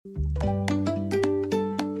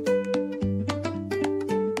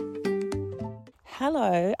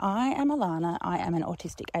Hello, I am Alana. I am an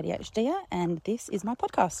autistic ADHDer and this is my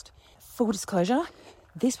podcast. Full disclosure,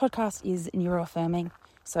 this podcast is neuroaffirming,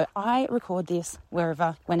 so I record this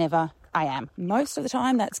wherever, whenever I am. Most of the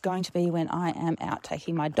time that's going to be when I am out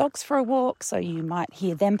taking my dogs for a walk, so you might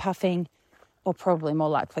hear them puffing, or probably more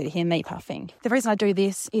likely to hear me puffing. The reason I do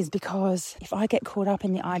this is because if I get caught up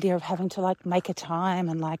in the idea of having to make a time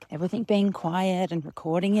and everything being quiet and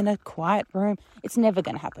recording in a quiet room, it's never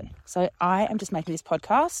going to happen. So I am just making this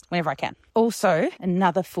podcast whenever I can. Also,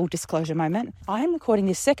 another full disclosure moment, I am recording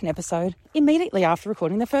this second episode immediately after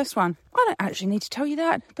recording the first one. I don't actually need to tell you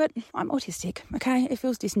that, but I'm autistic, okay? It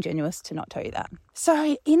feels disingenuous to not tell you that.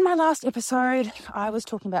 So in my last episode, I was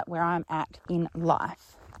talking about where I'm at in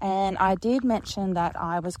life. And I did mention that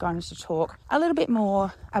I was going to talk a little bit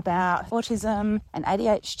more about autism and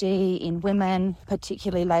ADHD in women,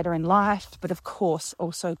 particularly later in life, but of course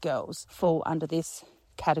also girls fall under this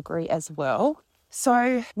category as well.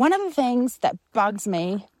 So one of the things that bugs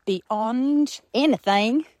me beyond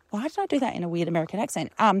anything, why did I do that in a weird American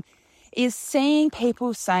accent, is seeing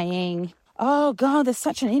people saying, oh God, there's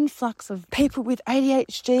such an influx of people with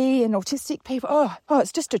ADHD and autistic people. Oh,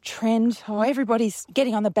 it's just a trend. Oh, everybody's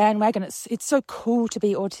getting on the bandwagon. It's so cool to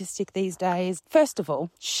be autistic these days. First of all,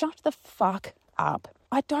 shut the fuck up.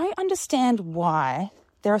 I don't understand why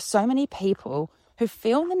there are so many people who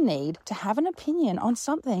feel the need to have an opinion on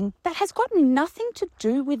something that has got nothing to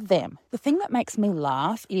do with them. The thing that makes me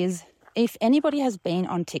laugh is if anybody has been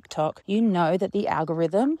on TikTok, you know that the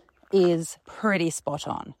algorithm is pretty spot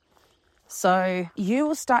on. So you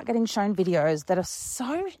will start getting shown videos that are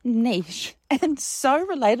so niche and so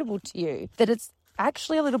relatable to you that it's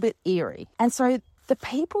actually a little bit eerie. And so the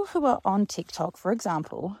people who are on TikTok, for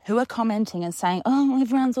example, who are commenting and saying, oh,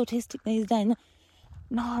 everyone's autistic these days.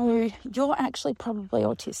 No, you're actually probably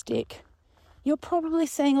autistic. You're probably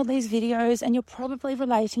seeing all these videos and you're probably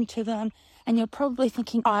relating to them and you're probably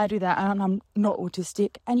thinking, I do that and I'm not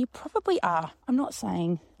autistic. And you probably are. I'm not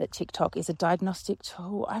saying that TikTok is a diagnostic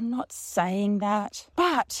tool. I'm not saying that.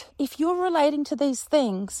 But if you're relating to these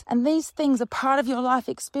things and these things are part of your life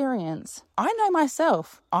experience, I know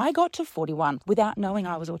myself. I got to 41 without knowing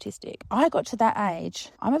I was autistic. I got to that age.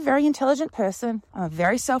 I'm a very intelligent person. I'm a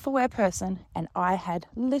very self-aware person. And I had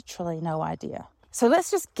literally no idea. So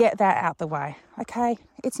let's just get that out the way, okay?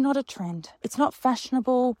 It's not a trend. It's not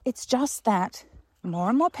fashionable. It's just that more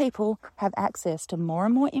and more people have access to more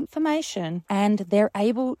and more information and they're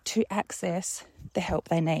able to access the help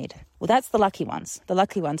they need. Well, that's the lucky ones. The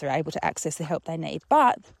lucky ones are able to access the help they need.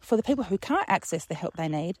 But for the people who can't access the help they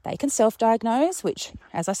need, they can self-diagnose, which,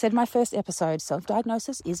 as I said in my first episode,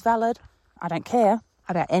 self-diagnosis is valid. I don't care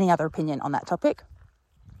about any other opinion on that topic.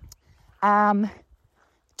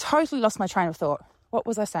 Totally lost my train of thought. What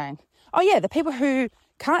was I saying? Oh yeah, the people who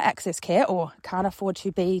can't access care or can't afford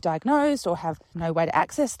to be diagnosed or have no way to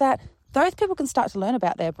access that, those people can start to learn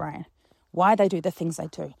about their brain, why they do the things they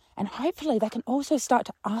do. And hopefully they can also start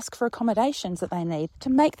to ask for accommodations that they need to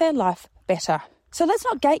make their life better. So let's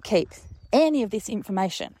not gatekeep any of this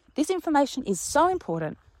information. This information is so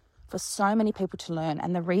important for so many people to learn.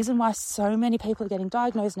 And the reason why so many people are getting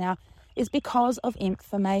diagnosed now is because of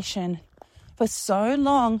information. For so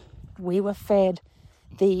long, we were fed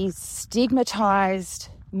these stigmatized,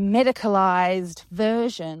 medicalized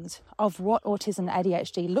versions of what autism and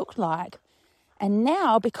ADHD look like. And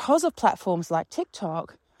now, because of platforms like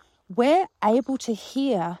TikTok, we're able to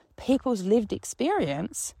hear people's lived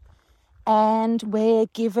experience and we're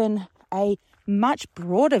given a much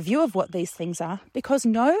broader view of what these things are because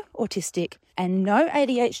no autistic and no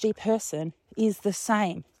ADHD person is the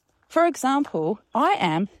same. For example, I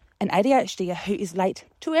am an ADHDer who is late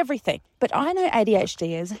to everything. But I know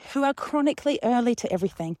ADHDers who are chronically early to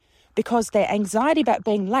everything because their anxiety about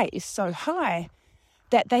being late is so high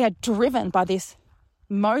that they are driven by this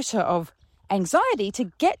motor of anxiety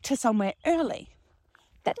to get to somewhere early.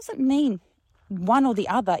 That doesn't mean one or the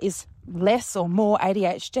other is less or more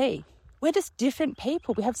ADHD. We're just different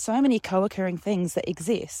people. We have so many co-occurring things that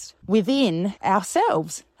exist within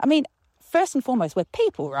ourselves. I mean, first and foremost, we're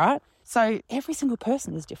people, right? So every single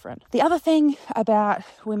person is different. The other thing about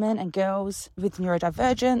women and girls with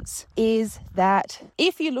neurodivergence is that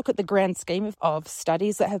if you look at the grand scheme of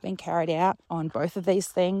studies that have been carried out on both of these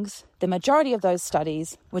things, the majority of those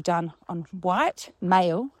studies were done on white,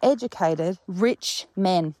 male, educated, rich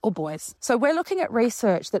men or boys. So we're looking at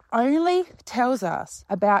research that only tells us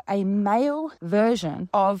about a male version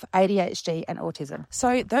of ADHD and autism.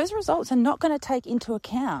 So those results are not going to take into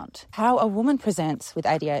account how a woman presents with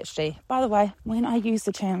ADHD by the way, when I use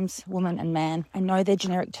the terms woman and man, I know they're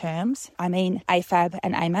generic terms. I mean AFAB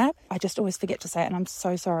and AMAB. I just always forget to say it, and I'm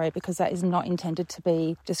so sorry because that is not intended to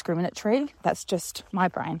be discriminatory. That's just my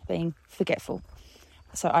brain being forgetful.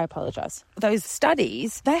 So I apologise. Those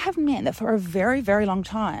studies, they have meant that for a very, very long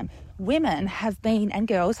time, women have been, and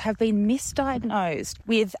girls have been misdiagnosed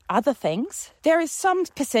with other things. There is some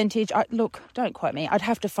percentage, look, don't quote me, I'd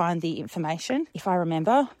have to find the information. If I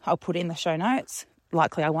remember, I'll put it in the show notes.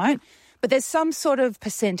 Likely I won't. But there's some sort of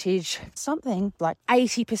percentage, something like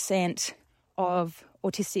 80% of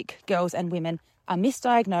autistic girls and women are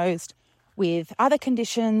misdiagnosed with other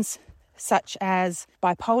conditions such as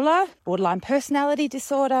bipolar, borderline personality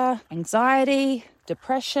disorder, anxiety,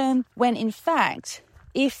 depression, when in fact,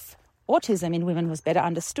 if autism in women was better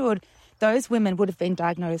understood, those women would have been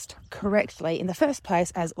diagnosed correctly in the first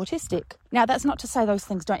place as autistic. Now, that's not to say those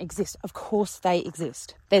things don't exist. Of course they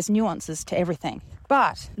exist. There's nuances to everything.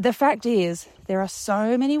 But the fact is, there are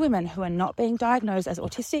so many women who are not being diagnosed as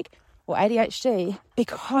autistic or ADHD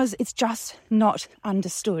because it's just not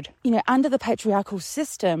understood. You know, under the patriarchal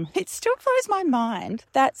system, it still blows my mind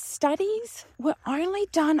that studies were only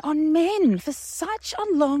done on men for such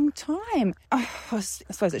a long time. Oh, I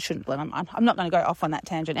suppose it shouldn't blow my mind. I'm not going to go off on that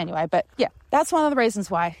tangent anyway, but yeah, that's one of the reasons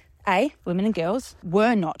why A, women and girls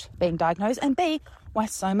were not being diagnosed, and B, why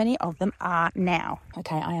so many of them are now.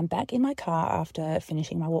 Okay, I am back in my car after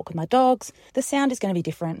finishing my walk with my dogs. The sound is going to be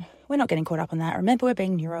different. We're not getting caught up on that. Remember, we're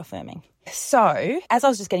being neuroaffirming. So, as I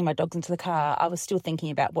was just getting my dogs into the car, I was still thinking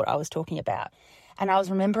about what I was talking about. And I was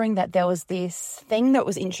remembering that there was this thing that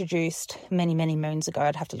was introduced many, many moons ago.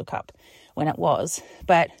 I'd have to look up when it was.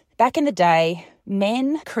 But back in the day,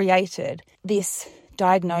 men created this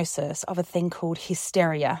diagnosis of a thing called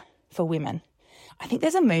hysteria for women. I think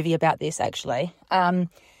there's a movie about this actually. And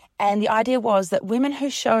the idea was that women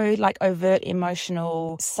who showed like overt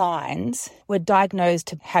emotional signs were diagnosed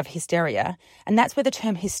to have hysteria. And that's where the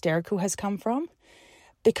term hysterical has come from.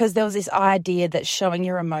 Because there was this idea that showing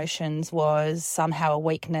your emotions was somehow a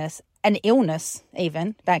weakness, an illness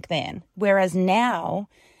even back then. Whereas now,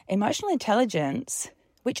 emotional intelligence,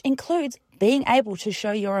 which includes being able to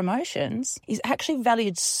show your emotions, is actually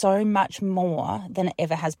valued so much more than it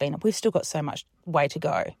ever has been. We've still got so much way to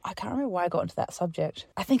go. I can't remember why I got into that subject.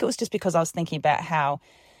 I think it was just because I was thinking about how,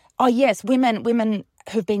 oh yes, women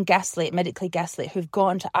who've been gaslit, medically gaslit, who've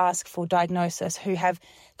gone to ask for diagnosis, who have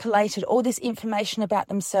collated all this information about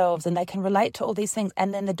themselves and they can relate to all these things,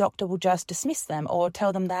 and then the doctor will just dismiss them or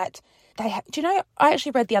tell them that they have... Do you know, I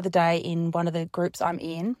actually read the other day in one of the groups I'm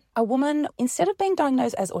in, a woman, instead of being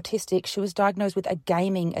diagnosed as autistic, she was diagnosed with a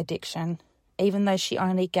gaming addiction, even though she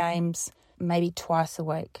only games maybe twice a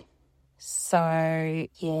week. So,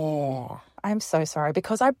 yeah, I'm so sorry.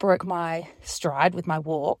 Because I broke my stride with my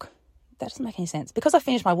walk, that doesn't make any sense. Because I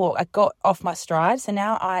finished my walk, I got off my stride. So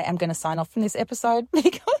now I am going to sign off from this episode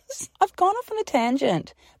because I've gone off on a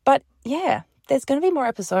tangent. But yeah, there's going to be more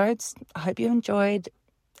episodes. I hope you enjoyed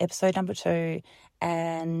episode number 2.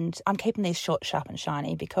 And I'm keeping these short, sharp and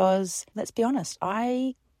shiny because, let's be honest,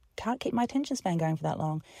 I can't keep my attention span going for that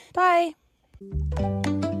long. Bye.